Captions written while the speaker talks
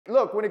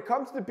Look, when it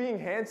comes to being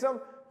handsome,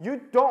 you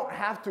don't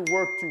have to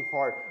work too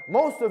hard.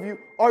 Most of you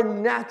are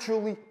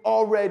naturally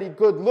already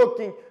good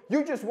looking.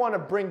 You just want to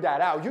bring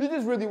that out. You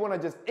just really want to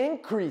just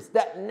increase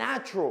that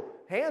natural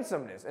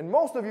handsomeness. And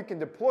most of you can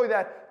deploy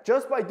that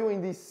just by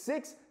doing these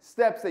 6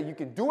 steps that you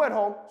can do at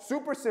home,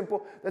 super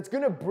simple, that's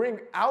going to bring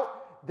out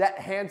that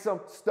handsome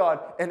stud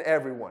in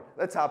everyone.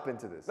 Let's hop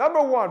into this.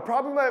 Number 1,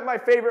 probably my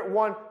favorite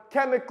one,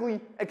 chemically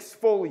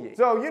exfoliate.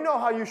 So you know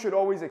how you should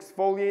always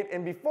exfoliate,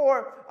 and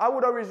before, I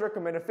would always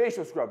recommend a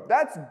facial scrub.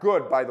 That's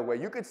good, by the way.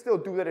 You could still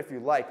do that if you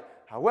like.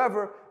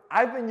 However,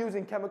 I've been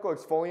using chemical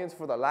exfoliants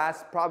for the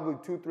last probably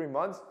 2-3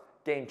 months.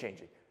 Game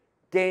changing.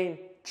 Game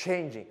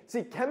changing.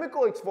 See,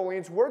 chemical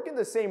exfoliants work in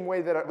the same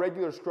way that a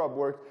regular scrub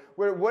works,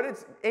 where what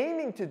it's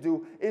aiming to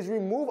do is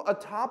remove a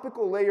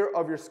topical layer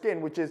of your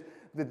skin, which is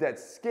the dead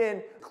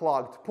skin,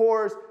 clogged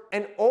pores,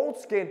 and old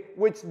skin,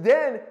 which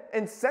then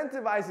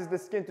incentivizes the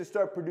skin to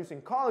start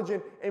producing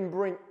collagen and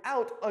bring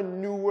out a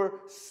newer,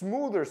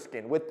 smoother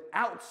skin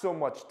without so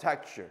much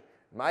texture.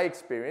 In my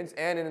experience,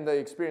 and in the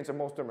experience of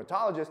most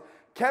dermatologists,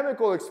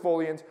 chemical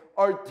exfoliants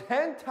are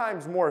 10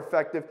 times more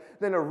effective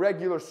than a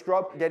regular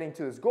scrub getting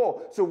to this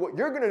goal. So what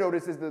you're going to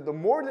notice is that the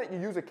more that you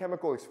use a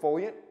chemical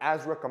exfoliant,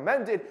 as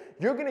recommended,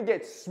 you're going to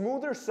get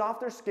smoother,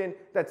 softer skin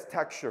that's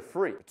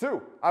texture-free.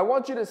 2, I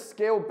want you to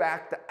scale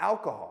back the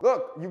alcohol.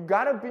 Look, you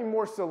got to be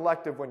more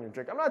selective when you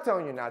drink. I'm not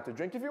telling you not to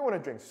drink. If you want to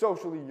drink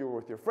socially, you're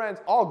with your friends,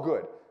 all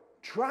good.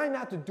 Try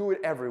not to do it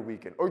every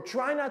weekend, or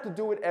try not to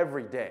do it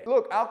every day.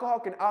 Look, alcohol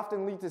can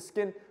often lead to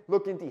skin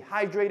looking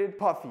dehydrated,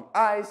 puffy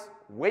eyes,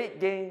 weight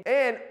gain,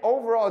 and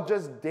overall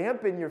just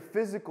dampen your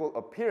physical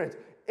appearance.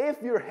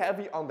 If you're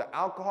heavy on the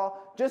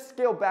alcohol, just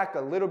scale back a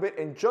little bit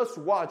and just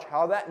watch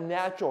how that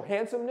natural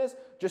handsomeness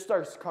just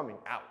starts coming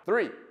out.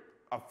 3,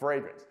 a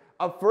fragrance.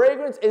 A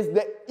fragrance is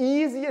the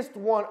easiest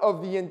one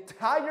of the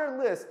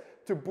entire list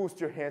to boost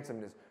your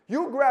handsomeness.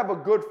 You grab a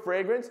good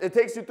fragrance, it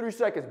takes you 3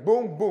 seconds,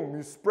 boom, boom,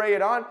 you spray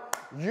it on,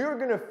 you're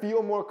gonna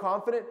feel more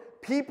confident.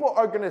 People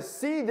are gonna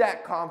see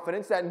that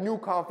confidence, that new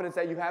confidence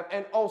that you have,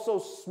 and also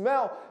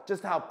smell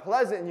just how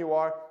pleasant you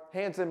are.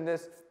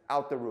 Handsomeness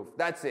out the roof.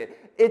 That's it.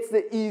 It's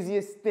the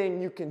easiest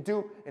thing you can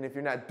do, and if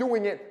you're not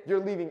doing it,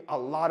 you're leaving a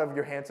lot of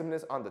your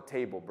handsomeness on the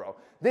table, bro.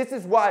 This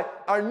is why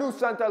our new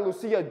Santa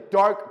Lucia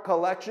Dark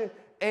collection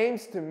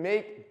aims to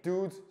make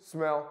dudes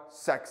smell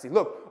sexy.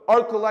 Look,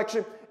 our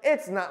collection,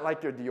 it's not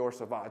like your Dior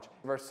Sauvage,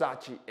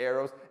 Versace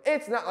Eros.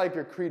 It's not like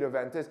your Creed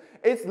Aventus.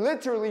 It's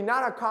literally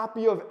not a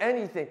copy of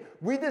anything.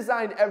 We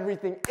designed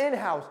everything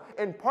in-house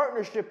in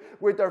partnership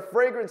with our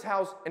fragrance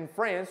house in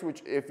France,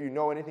 which if you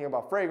know anything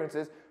about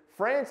fragrances,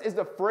 France is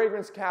the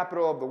fragrance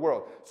capital of the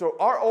world. So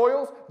our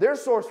oils, they're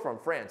sourced from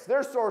France.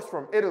 They're sourced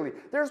from Italy.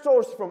 They're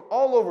sourced from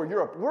all over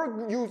Europe.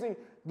 We're using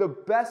the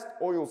best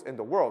oils in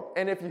the world.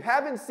 And if you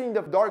haven't seen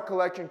the Dark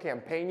Collection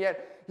campaign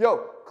yet, yo,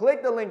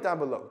 click the link down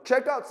below.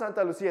 Check out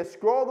Santa Lucia,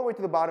 scroll all the way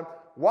to the bottom,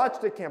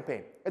 watch the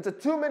campaign. It's a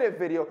 2-minute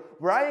video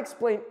where I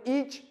explain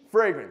each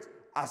fragrance,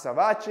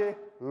 Azabache,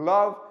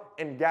 Love,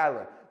 and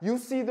Gala. You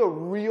see the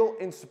real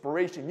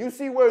inspiration. You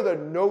see where the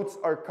notes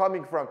are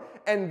coming from.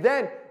 And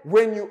then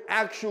when you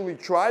actually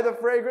try the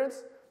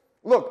fragrance,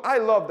 look, I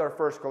loved our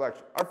first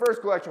collection. Our first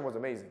collection was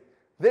amazing.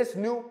 This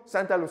new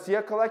Santa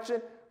Lucia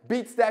collection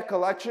beats that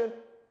collection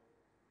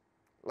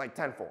like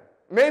tenfold.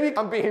 Maybe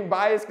I'm being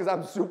biased because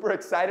I'm super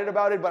excited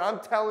about it, but I'm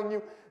telling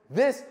you,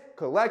 this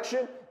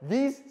collection,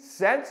 these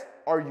scents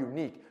are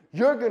unique.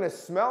 You're gonna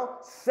smell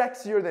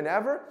sexier than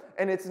ever,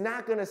 and it's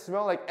not gonna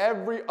smell like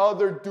every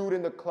other dude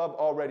in the club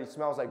already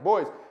smells like.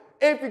 Boys,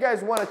 if you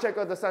guys wanna check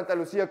out the Santa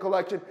Lucia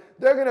collection,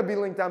 they're gonna be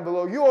linked down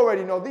below. You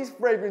already know these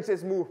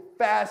fragrances move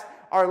fast.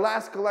 Our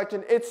last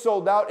collection, it's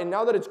sold out, and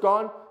now that it's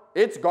gone,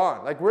 it's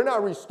gone. Like, we're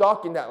not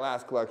restocking that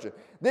last collection.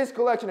 This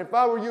collection, if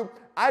I were you,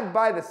 I'd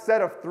buy the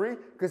set of 3,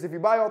 because if you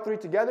buy all 3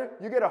 together,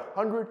 you get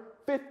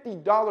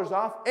 $150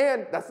 off,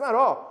 and that's not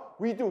all.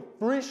 We do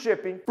free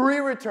shipping, free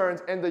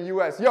returns in the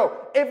US. Yo,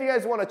 if you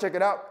guys want to check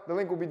it out, the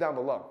link will be down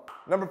below.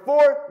 Number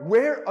 4,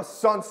 wear a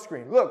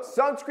sunscreen. Look,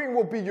 sunscreen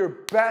will be your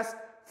best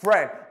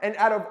friend. And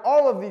out of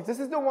all of these, this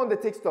is the one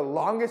that takes the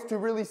longest to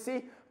really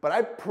see, but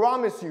I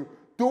promise you,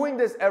 doing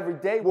this every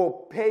day will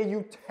pay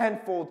you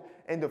tenfold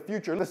in the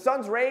future. The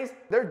sun's rays,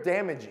 they're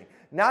damaging.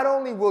 Not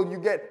only will you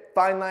get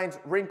fine lines,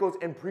 wrinkles,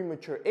 and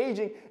premature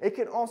aging, it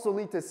can also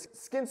lead to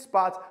skin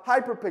spots,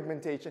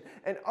 hyperpigmentation,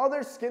 and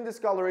other skin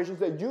discolorations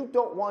that you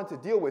don't want to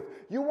deal with.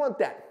 You want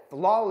that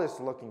flawless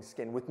looking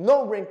skin with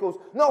no wrinkles,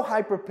 no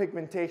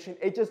hyperpigmentation.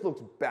 It just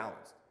looks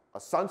balanced. A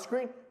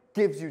sunscreen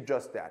gives you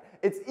just that.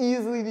 It's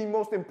easily the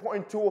most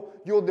important tool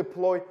you'll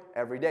deploy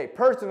every day.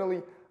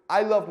 Personally,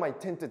 I love my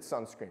tinted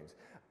sunscreens.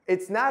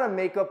 It's not a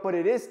makeup, but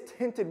it is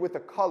tinted with a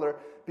color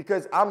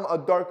because I'm a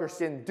darker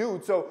skinned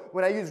dude. So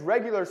when I use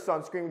regular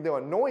sunscreen, the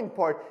annoying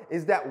part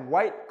is that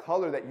white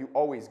color that you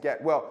always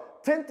get. Well,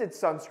 tinted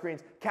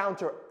sunscreens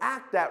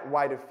counteract that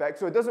white effect,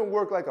 so it doesn't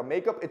work like a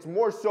makeup. It's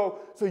more so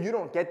you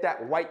don't get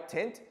that white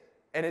tint.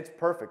 and it's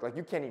perfect, like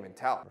you can't even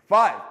tell.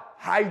 5,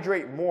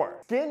 hydrate more.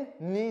 Skin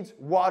needs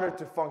water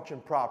to function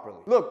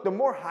properly. Look, the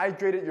more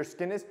hydrated your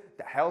skin is,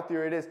 the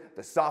healthier it is,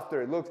 the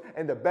softer it looks,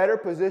 and the better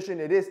position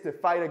it is to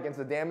fight against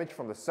the damage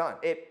from the sun.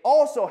 It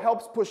also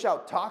helps push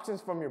out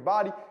toxins from your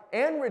body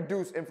and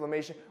reduce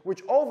inflammation,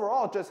 which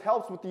overall just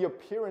helps with the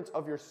appearance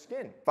of your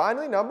skin.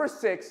 Finally, number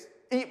 6,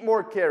 eat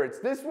more carrots.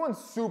 This one's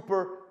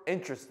super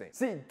interesting.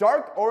 See,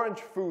 dark orange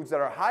foods that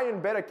are high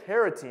in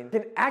beta-carotene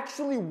can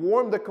actually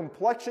warm the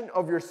complexion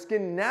of your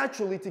skin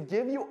naturally to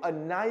give you a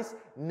nice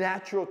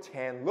natural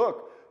tan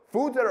look.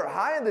 Foods that are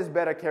high in this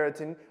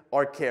beta-carotene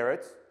are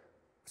carrots,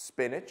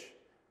 spinach,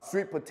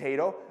 sweet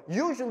potato.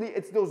 Usually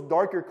it's those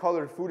darker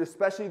colored food,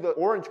 especially the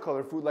orange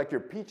colored food like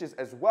your peaches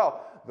as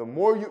well. The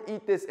more you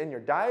eat this in your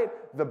diet,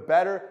 the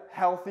better,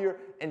 healthier,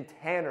 and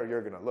tanner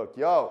you're gonna look.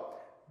 Yo,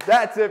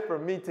 that's it for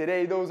me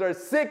today. Those are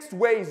 6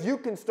 ways you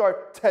can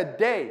start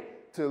today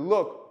to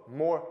look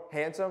more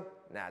handsome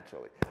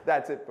naturally.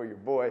 That's it for your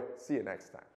boy. See you next time.